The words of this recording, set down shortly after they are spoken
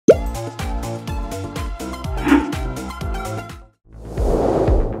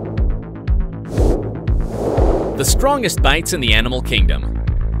The strongest bites in the animal kingdom.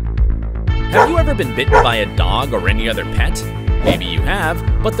 Have you ever been bitten by a dog or any other pet? Maybe you have,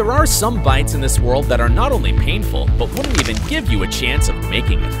 but there are some bites in this world that are not only painful, but wouldn't even give you a chance of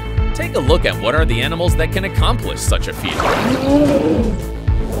making it. Take a look at what are the animals that can accomplish such a feat.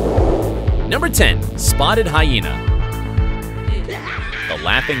 Number 10. Spotted hyena. The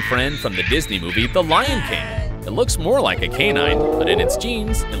laughing friend from the Disney movie The Lion King. It looks more like a canine, but in its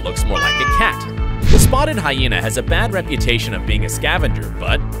genes, it looks more like a cat. The spotted hyena has a bad reputation of being a scavenger,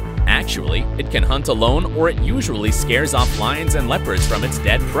 but actually, it can hunt alone, or it usually scares off lions and leopards from its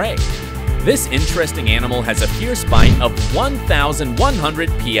dead prey. This interesting animal has a fierce bite of 1,100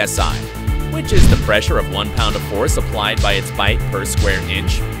 psi, which is the pressure of 1 pound of force applied by its bite per square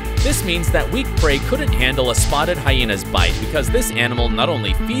inch. This means that weak prey couldn't handle a spotted hyena's bite because this animal not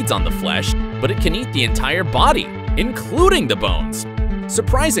only feeds on the flesh, but it can eat the entire body, including the bones.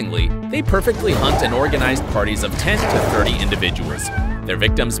 Surprisingly, they perfectly hunt in organized parties of 10 to 30 individuals. Their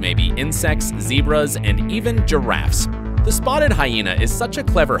victims may be insects, zebras, and even giraffes. The spotted hyena is such a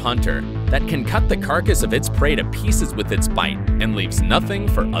clever hunter that can cut the carcass of its prey to pieces with its bite and leaves nothing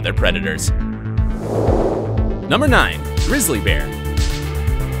for other predators. Number 9. Grizzly bear.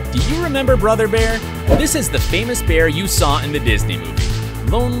 Do you remember Brother Bear? This is the famous bear you saw in the Disney movie.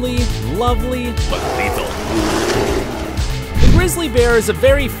 Lonely, lovely, but lethal. The grizzly bear is a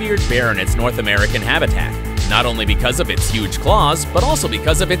very feared bear in its North American habitat, not only because of its huge claws, but also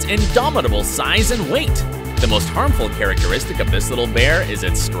because of its indomitable size and weight. The most harmful characteristic of this little bear is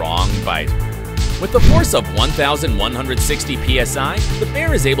its strong bite. With a force of 1,160 psi, the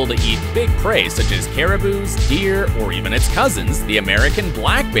bear is able to eat big prey such as caribous, deer, or even its cousins, the American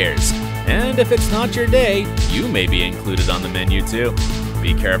black bears. And if it's not your day, you may be included on the menu too.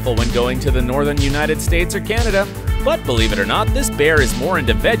 Be careful when going to the northern United States or Canada. But believe it or not, this bear is more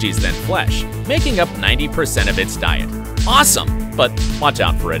into veggies than flesh, making up 90% of its diet. Awesome, but watch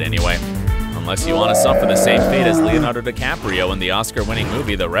out for it anyway. Unless you want to suffer the same fate as Leonardo DiCaprio in the Oscar-winning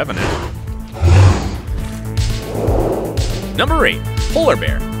movie The Revenant. Number 8. Polar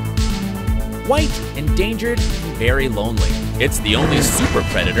bear. White, endangered, and very lonely. It's the only super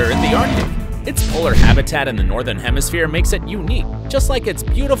predator in the Arctic. Its polar habitat in the northern hemisphere makes it unique, just like its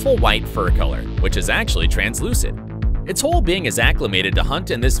beautiful white fur color, which is actually translucid. Its whole being is acclimated to hunt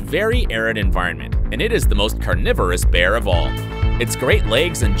in this very arid environment, and it is the most carnivorous bear of all. Its great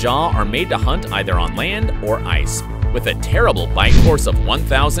legs and jaw are made to hunt either on land or ice. With a terrible bite force of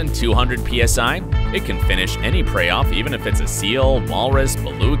 1,200 psi, it can finish any prey off even if it's a seal, walrus,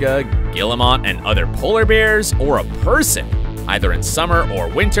 beluga, guillemot, and other polar bears, or a person. Either in summer or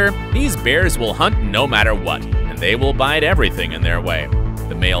winter, these bears will hunt no matter what, and they will bite everything in their way.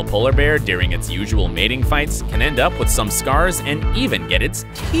 The male polar bear, during its usual mating fights, can end up with some scars and even get its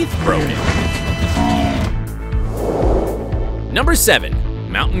teeth broken. Number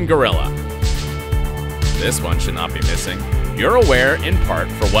 7. Mountain gorilla. This one should not be missing. You're aware, in part,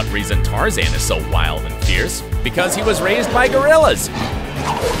 for what reason Tarzan is so wild and fierce. Because he was raised by gorillas!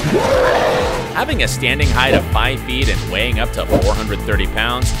 Having a standing height of 5 feet and weighing up to 430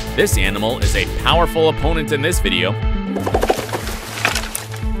 pounds, this animal is a powerful opponent in this video.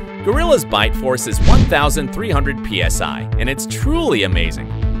 Gorilla's bite force is 1,300 psi, and it's truly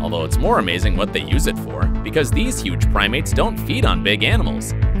amazing. Although it's more amazing what they use it for, because these huge primates don't feed on big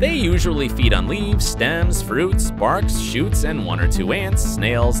animals. They usually feed on leaves, stems, fruits, barks, shoots, and 1 or 2 ants,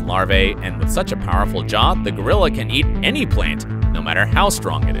 snails, larvae, and with such a powerful jaw, the gorilla can eat any plant, no matter how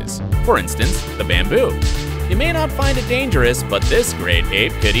strong it is. For instance, the bamboo. You may not find it dangerous, but this great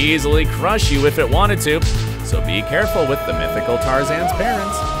ape could easily crush you if it wanted to, so be careful with the mythical Tarzan's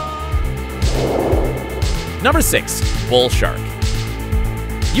parents. Number 6. Bull shark.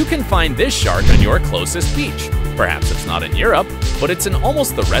 You can find this shark on your closest beach. Perhaps it's not in Europe, but it's in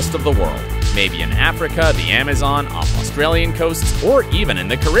almost the rest of the world. Maybe in Africa, the Amazon, off Australian coasts, or even in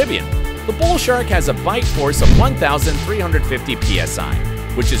the Caribbean. The bull shark has a bite force of 1,350 psi,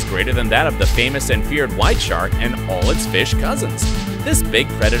 which is greater than that of the famous and feared white shark and all its fish cousins. This big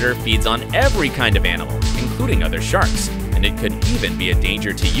predator feeds on every kind of animal, including other sharks, and it could even be a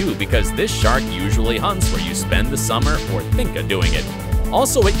danger to you because this shark usually hunts where you spend the summer or think of doing it.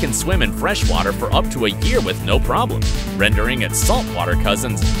 Also, it can swim in fresh water for up to a year with no problem, rendering its saltwater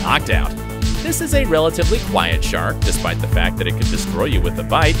cousins knocked out. This is a relatively quiet shark. Despite the fact that it could destroy you with a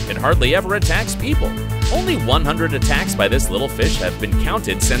bite, it hardly ever attacks people. Only 100 attacks by this little fish have been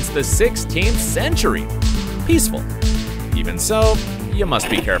counted since the 16th century. Peaceful. Even so, you must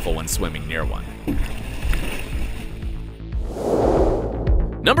be careful when swimming near one.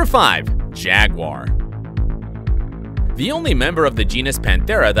 Number 5. Jaguar. the only member of the genus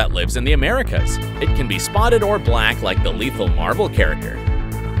Panthera that lives in the Americas. It can be spotted or black like the lethal Marvel character.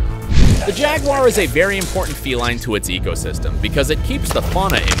 The jaguar is a very important feline to its ecosystem because it keeps the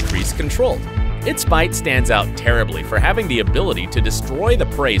fauna increase controlled. Its bite stands out terribly for having the ability to destroy the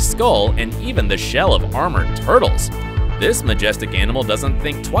prey's skull and even the shell of armored turtles. This majestic animal doesn't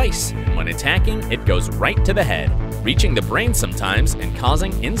think twice, and when attacking, it goes right to the head, reaching the brain sometimes and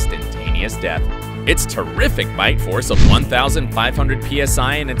causing instantaneous death. Its terrific bite force of 1,500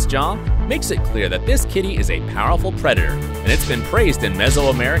 psi in its jaw makes it clear that this kitty is a powerful predator, and it's been praised in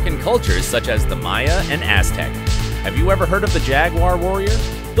Mesoamerican cultures such as the Maya and Aztec. Have you ever heard of the jaguar warrior?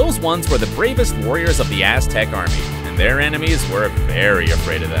 Those ones were the bravest warriors of the Aztec army, and their enemies were very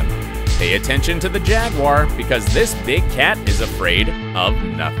afraid of them. Pay attention to the jaguar because this big cat is afraid of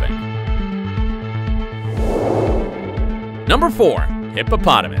nothing. Number 4.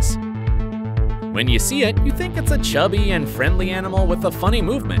 Hippopotamus. When you see it, you think it's a chubby and friendly animal with a funny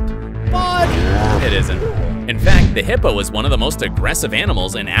movement, but it isn't. In fact, the hippo is one of the most aggressive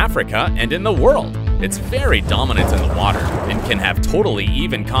animals in Africa and in the world. It's very dominant in the water and can have totally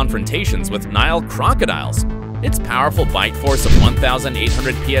even confrontations with Nile crocodiles. Its powerful bite force of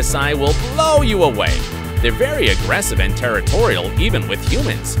 1,800 psi will blow you away. They're very aggressive and territorial even with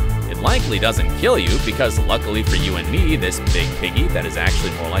humans. It likely doesn't kill you because luckily for you and me, this big piggy that is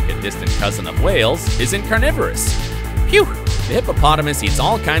actually more like a distant cousin of whales isn't carnivorous. Phew! The hippopotamus eats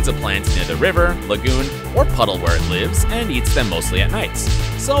all kinds of plants near the river, lagoon, or puddle where it lives and eats them mostly at nights.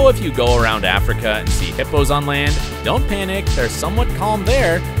 So if you go around Africa and see hippos on land, don't panic, they're somewhat calm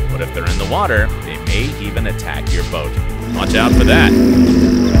there, but if they're in the water, they may even attack your boat. Watch out for that.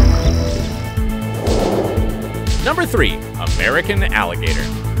 Number 3. American alligator.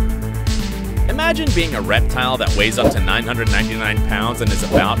 Imagine being a reptile that weighs up to 999 pounds and is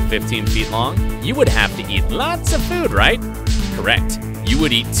about 15 feet long. You would have to eat lots of food, right? Correct. You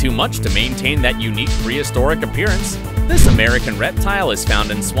would eat too much to maintain that unique prehistoric appearance. This American reptile is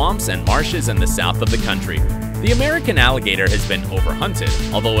found in swamps and marshes in the south of the country. The American alligator has been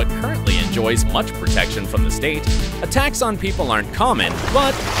overhunted, although it currently enjoys much protection from the state. Attacks on people aren't common,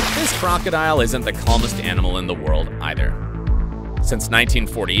 but this crocodile isn't the calmest animal in the world either. Since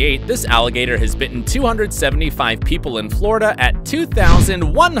 1948, this alligator has bitten 275 people in Florida at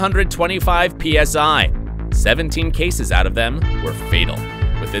 2,125 psi. 17 cases out of them were fatal.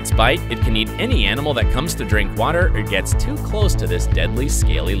 With its bite, it can eat any animal that comes to drink water or gets too close to this deadly,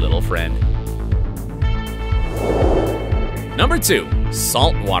 scaly little friend. Number 2.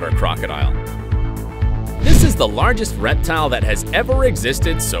 Saltwater crocodile. This is the largest reptile that has ever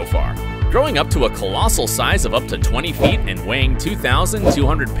existed so far. Growing up to a colossal size of up to 20 feet and weighing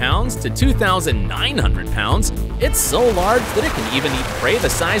 2,200 pounds to 2,900 pounds, it's so large that it can even eat prey the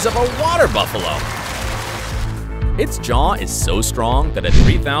size of a water buffalo. Its jaw is so strong that at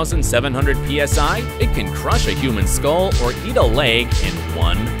 3,700 psi, it can crush a human skull or eat a leg in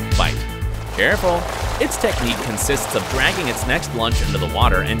one bite. Careful! Its technique consists of dragging its next lunch into the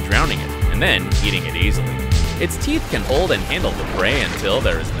water and drowning it, and then eating it easily. Its teeth can hold and handle the prey until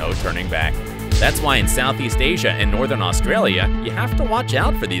there is no turning back. That's why in Southeast Asia and Northern Australia, you have to watch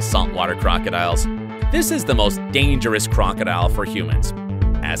out for these saltwater crocodiles. This is the most dangerous crocodile for humans.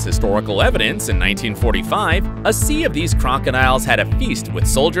 As historical evidence, in 1945, a sea of these crocodiles had a feast with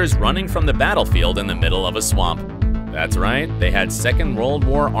soldiers running from the battlefield in the middle of a swamp. That's right, they had Second World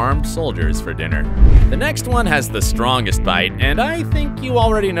War armed soldiers for dinner. The next one has the strongest bite, and I think you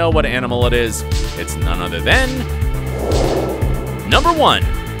already know what animal it is. It's none other than... Number 1.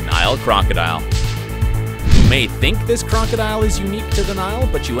 Nile crocodile. You may think this crocodile is unique to the Nile,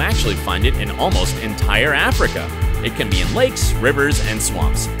 but you actually find it in almost entire Africa. It can be in lakes, rivers, and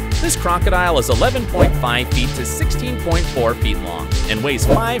swamps. This crocodile is 11.5 feet to 16.4 feet long and weighs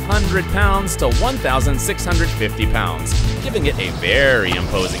 500 pounds to 1,650 pounds, giving it a very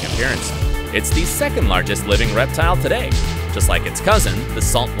imposing appearance. It's the second largest living reptile today. Just like its cousin, the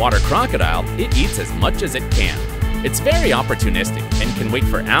saltwater crocodile, it eats as much as it can. It's very opportunistic and can wait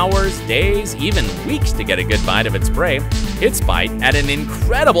for hours, days, even weeks to get a good bite of its prey. Its bite, at an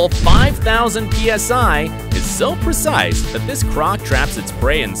incredible 5,000 psi, is so precise that this croc traps its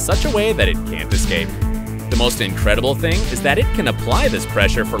prey in such a way that it can't escape. The most incredible thing is that it can apply this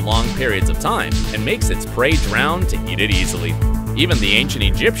pressure for long periods of time and makes its prey drown to eat it easily. Even the ancient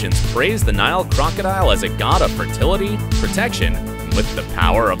Egyptians praised the Nile crocodile as a god of fertility, protection, and with the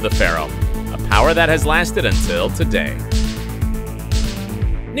power of the pharaoh. A power that has lasted until today.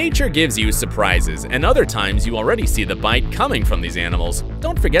 Nature gives you surprises, and other times you already see the bite coming from these animals.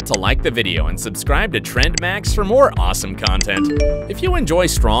 Don't forget to like the video and subscribe to Trend Max for more awesome content. If you enjoy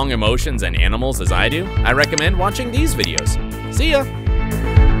strong emotions and animals as I do, I recommend watching these videos. See ya!